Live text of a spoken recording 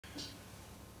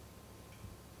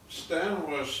Stan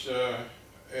was a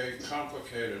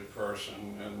complicated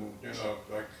person, and you know,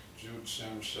 like Jude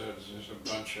Sims said, there's a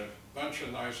bunch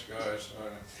of nice guys.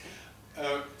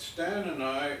 Stan and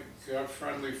I got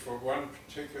friendly for one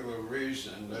particular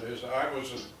reason. That is, I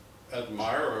was an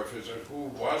admirer of his. Who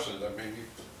wasn't? I mean,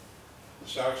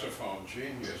 saxophone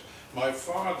genius. My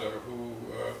father, who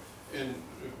in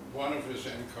one of his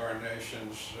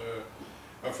incarnations,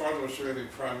 my father was really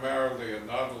primarily a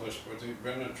novelist, but he'd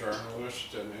been a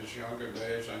journalist in his younger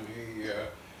days, and he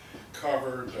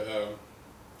covered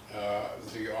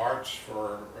the arts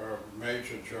for a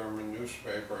major German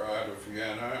newspaper out of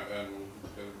Vienna, and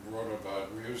wrote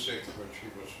about music, which he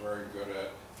was very good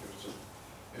at.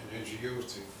 In his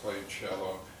youth, he played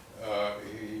cello.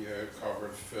 He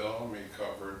covered film, he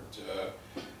covered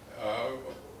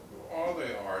all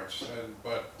the arts,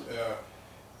 but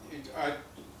I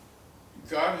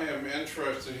got him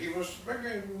interested. He was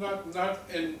very not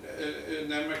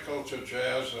inimical to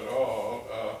jazz at all.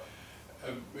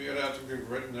 He had actually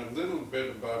written a little bit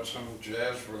about some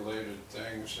jazz-related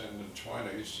things in the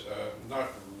 20s, not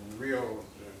real,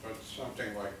 but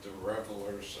something like the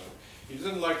Revelers. He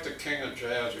didn't like the king of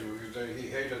jazz. He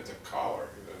hated the collar.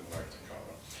 He didn't like the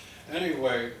collar.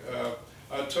 Anyway,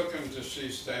 I took him to see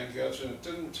Stan Getz, and it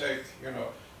didn't take, you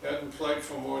know, he hadn't played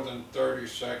for more than 30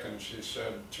 seconds. He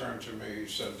said, turned to me, he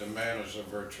said, the man is a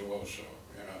virtuoso,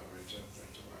 you know, he's in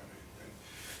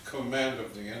command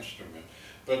of the instrument.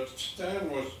 But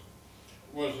Stan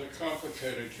was a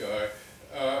complicated guy.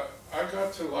 I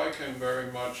got to like him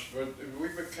very much, but we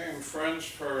became friends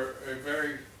for a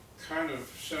very kind of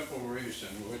simple reason,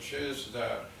 which is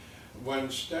that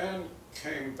when Stan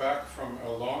came back from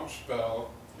a long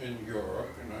spell in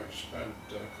Europe, and I spent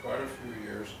quite a few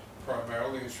years,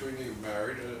 primarily in Sweden. He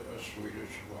married a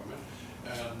Swedish woman,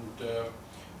 and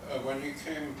when he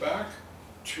came back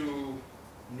to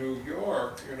New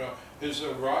York, you know, his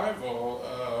arrival,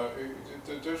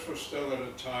 this was still at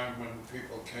a time when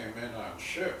people came in on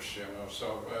ships, you know,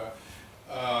 so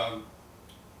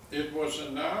it was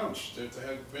announced, it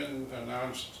had been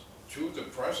announced to the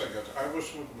press, I guess. I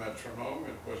was with Metronome,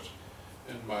 it was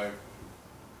in my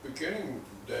beginning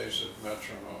days at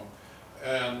Metronome,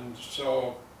 and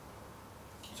so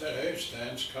I said, hey,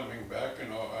 Stan's coming back, you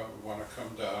know, I want to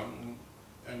come down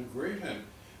and greet him.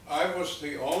 I was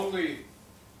the only,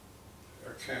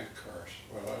 I can't curse,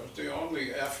 well, I was the only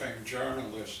effing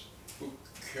journalist who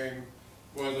came,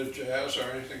 whether jazz or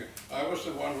anything. I was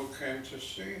the one who came to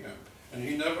see him, and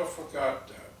he never forgot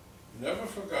that. Never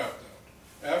forgot that.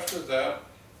 After that,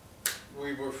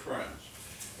 we were friends,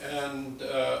 and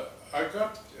I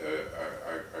got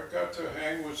to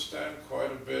hang with Stan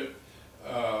quite a bit.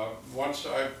 Once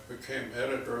I became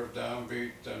editor of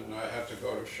Downbeat, then I had to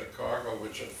go to Chicago,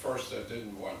 which at first I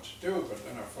didn't want to do, but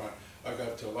then I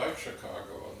got to like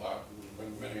Chicago a lot, and there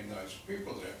have been many nice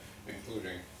people there,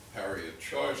 including Harriet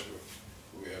Choice, who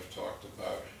we have talked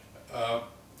about.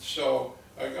 So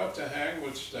I got to hang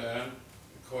with Stan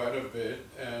quite a bit,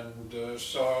 and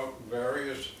saw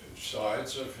various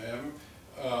sides of him,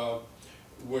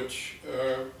 which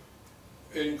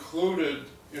included,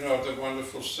 you know, the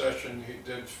wonderful session he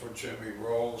did for Jimmy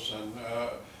Rolls, and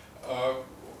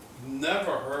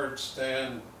never heard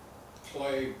Stan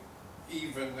play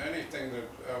even anything that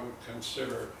I would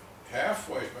consider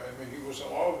halfway. I mean, he was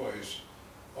always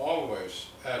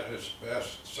at his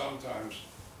best, sometimes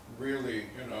really,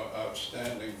 you know,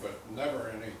 outstanding, but never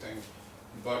anything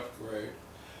but great.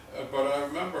 But I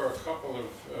remember a couple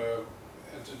of,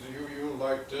 you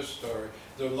like this story,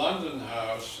 the London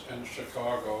House in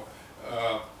Chicago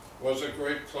was a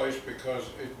great place because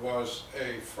it was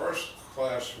a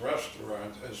first-class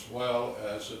restaurant as well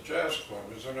as a jazz club.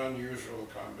 It was an unusual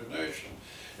combination.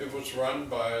 It was run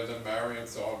by the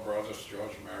Marienthal brothers.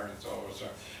 George Marienthal was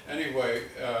there. Anyway,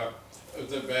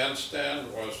 the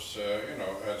bandstand was, you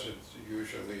know, as it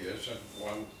usually is, at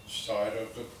one side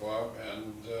of the club,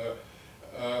 and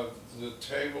the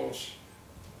tables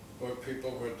where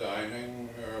people were dining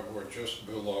were just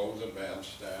below the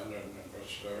bandstand, and it was,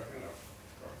 you know.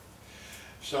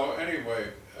 So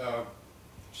anyway,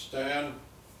 Stan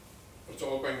was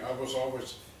opening. I was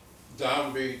always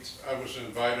Downbeat. I was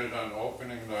invited on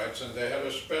opening nights, and they had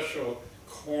a special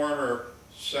corner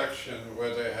section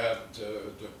where they had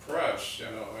the press, you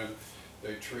know, and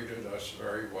they treated us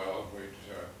very well.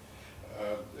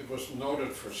 It was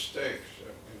noted for steaks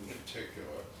in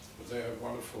particular, but they had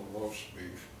wonderful roast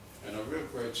beef and a real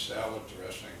great salad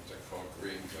dressing they call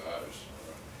Green Goddess.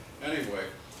 Anyway,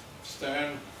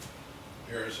 Stan,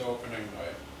 here's opening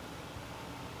night.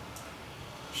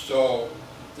 So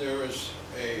there is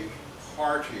a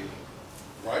party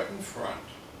right in front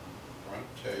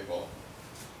table,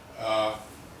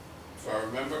 If I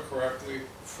remember correctly,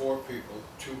 4 people,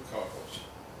 2 couples.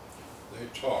 They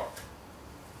talk,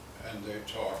 and they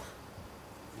talk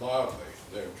loudly.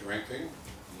 They're drinking,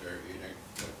 they're eating,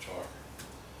 they're talking.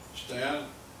 Stan,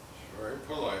 very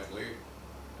politely,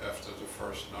 after the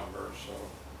first number, so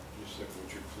he said,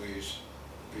 would you please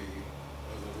be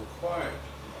a little quiet?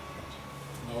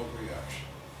 No reaction.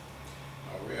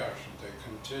 No reaction. They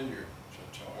continue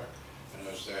to talk, and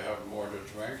as they have more to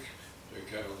drink, they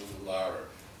get a little louder.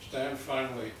 Stan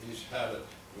finally, he's had it.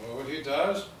 You know what he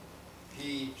does?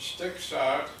 He sticks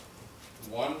out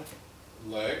one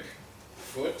leg,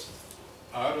 foot,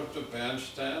 out of the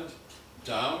bandstand,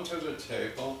 down to the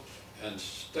table, and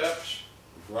steps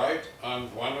right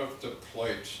on one of the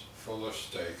plates full of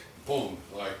steak. Boom,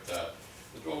 like that.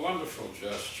 It's a wonderful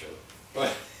gesture,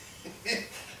 but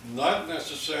not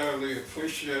necessarily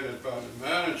appreciated by the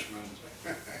management.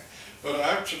 But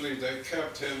actually they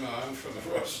kept him on for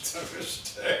the rest of his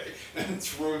stay and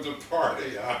threw the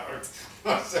party out.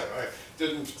 So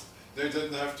they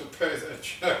didn't have to pay the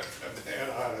check that they had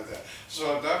out of that.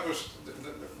 So that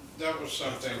was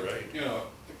something, you know,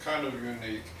 kind of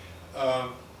unique.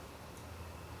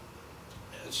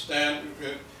 Stan,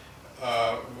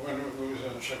 when we was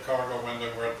in Chicago, when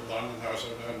they were at the London House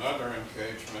at another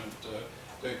engagement,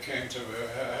 they came to,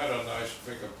 had a nice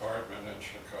big apartment in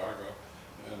Chicago,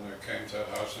 and they came to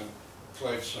the house and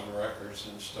played some records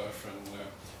and stuff, and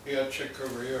he had Chick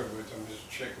Corea with him. His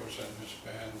Chick was in his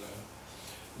band,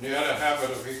 and he had a habit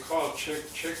of, he called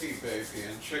Chick Chicky Baby,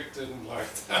 and Chick didn't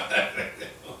like that. He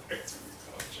didn't like to be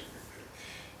called Chicky Baby.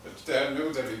 But Stan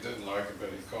knew that he didn't like it, but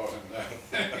he called him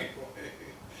that anyway.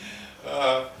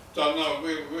 So no,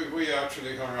 we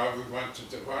actually hung out. We went to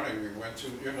Devani. We went to,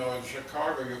 you know, in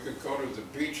Chicago you could go to the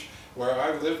beach. Where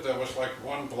I lived, there was like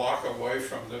 1 block away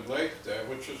from the lake there,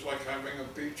 which is like having a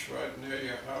beach right near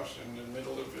your house in the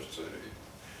middle of the city.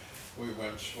 We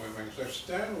went swimming. So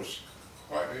Stan was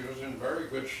he was in very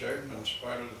good shape in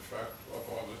spite of the fact of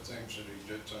all the things that he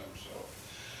did to himself.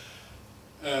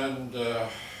 And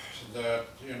that,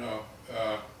 you know,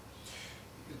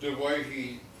 the way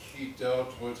he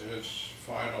dealt with his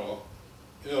final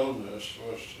illness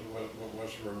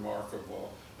was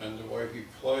remarkable, and the way he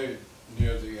played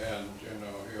near the end, you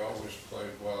know, he always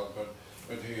played well, but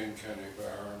he and Kenny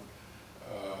Barron,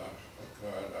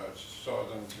 God, I saw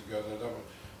them together. That was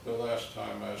the last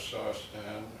time I saw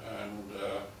Stan, and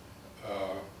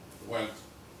went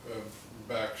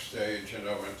backstage, and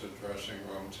I went to the dressing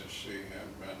room to see him,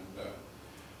 and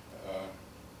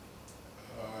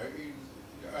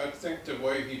I think the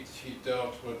way he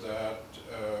dealt with that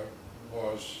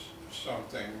was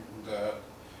something that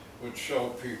would show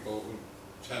people who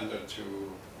tended to,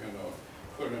 you know,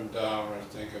 put him down or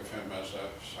think of him as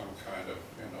some kind of,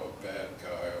 you know, bad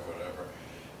guy or whatever.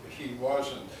 He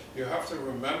wasn't. You have to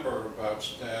remember about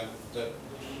Stan that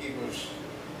he was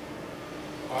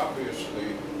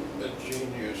obviously a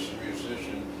genius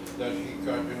musician, that he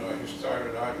got, you know, he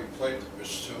started out, he played the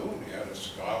bassoon, he had a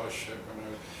scholarship, and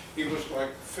he was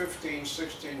like 15,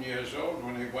 16 years old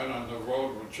when he went on the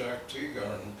road with Jack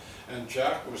Teagarden, and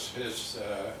Jack was his,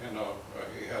 you know,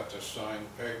 he had to sign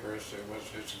papers, it was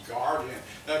his guardian.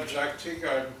 Now Jack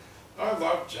Teagarden, I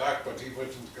loved Jack, but he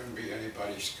wasn't going to be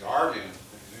anybody's guardian.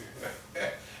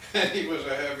 And he was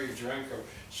a heavy drinker,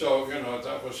 so, you know,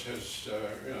 that was his,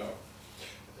 you know,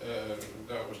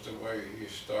 that was the way he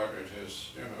started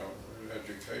his, you know,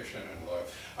 education in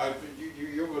life.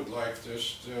 You would like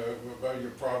this, well,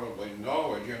 you probably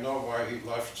know it. You know why he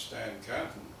left Stan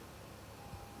Kenton.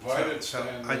 Why did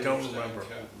Stan leave Stan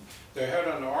Kenton? They had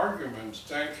an argument.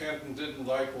 Stan Kenton didn't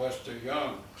like Lester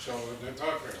Young, so they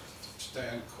thought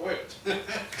Stan quit.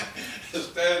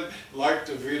 Stan liked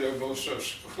the Vita Musso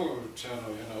school tenor,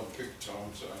 you know, big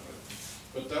tones on it.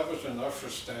 But that was enough for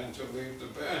Stan to leave the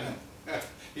band.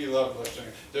 He loved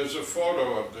listening. There's a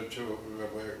photo of the two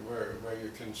where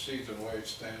you can see the way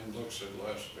Stan looks at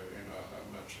Lester, you know, how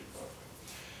much he loved him.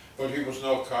 But he was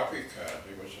no copycat,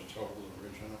 he was a total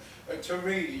original. To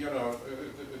me, you know,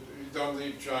 you don't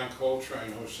need John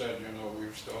Coltrane who said, you know, we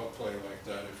used to all play like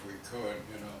that if we could,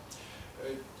 you know.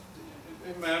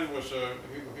 The man was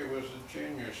he was a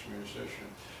genius musician.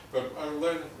 But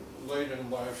late in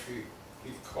life,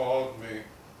 he called me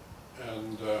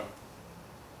and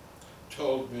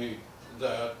told me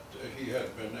that he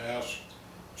had been asked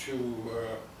to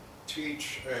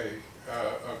teach a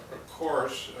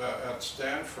course at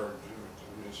Stanford,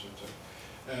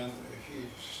 and he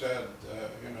said,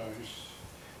 you know, he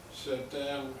said,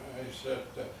 Dan, I said,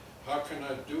 how can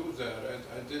I do that?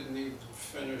 I didn't even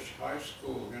finish high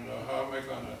school, you know, how am I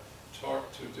going to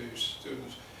talk to these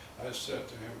students? I said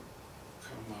to him,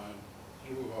 come on,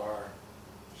 you are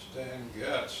Stan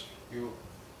Getz, you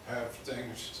have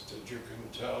things that you can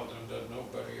tell them that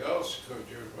nobody else could.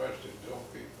 You're right, they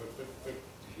don't be, but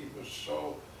he was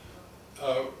so,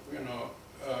 you know,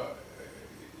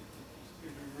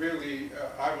 really,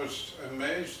 I was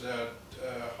amazed at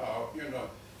how, you know,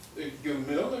 the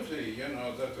humility, you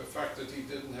know, that the fact that he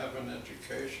didn't have an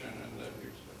education and that he,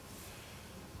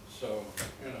 so,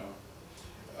 you know,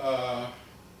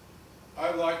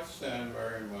 I liked Stan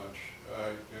very much.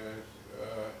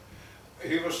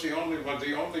 He was the only one,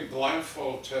 the only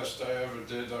blindfold test I ever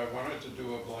did. I wanted to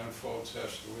do a blindfold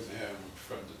test with him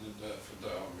for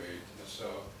downbeat, so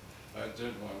I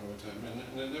did one with him,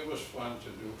 and it was fun to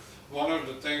do. One of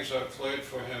the things I played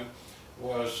for him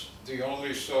was the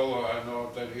only solo I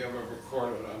know that he ever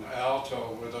recorded on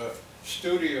alto with a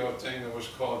studio thing that was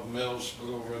called Mills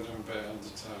Blue Rhythm Band at the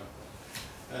time.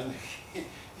 And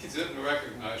he didn't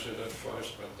recognize it at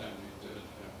first, but then he did.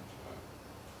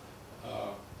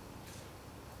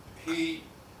 He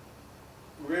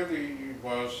really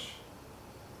was,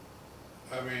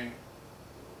 I mean,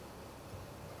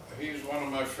 he's one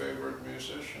of my favorite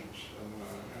musicians, and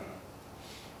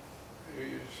you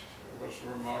know, he was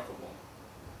remarkable.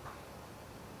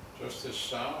 Just his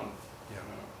sound, yeah. You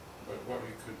know, but what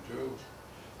he could do.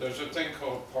 There's a thing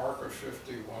called Parker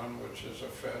 51, which is a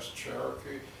fast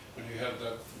Cherokee, and he had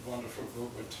that wonderful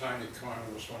group with Tiny Khan,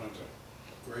 who was one of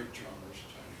the great drummers.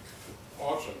 Tiny Khan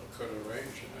also could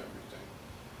arrange and everything.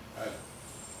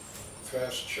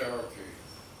 Fast Cherokee.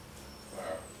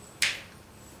 Wow.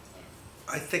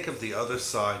 I think of the other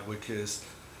side, which is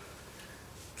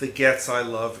the Getz I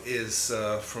love is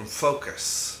from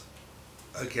Focus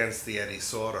against the Eddie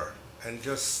Sauter, and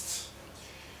just.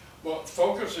 Well,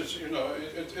 Focus is, you know,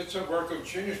 it's a work of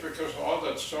genius because all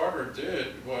that Sauter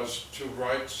did was to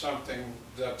write something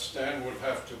that Stan would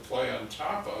have to play on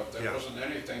top of. There wasn't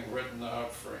anything written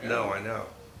out for him. No, I know.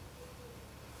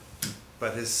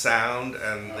 But his sound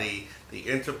and the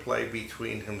interplay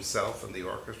between himself and the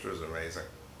orchestra is amazing.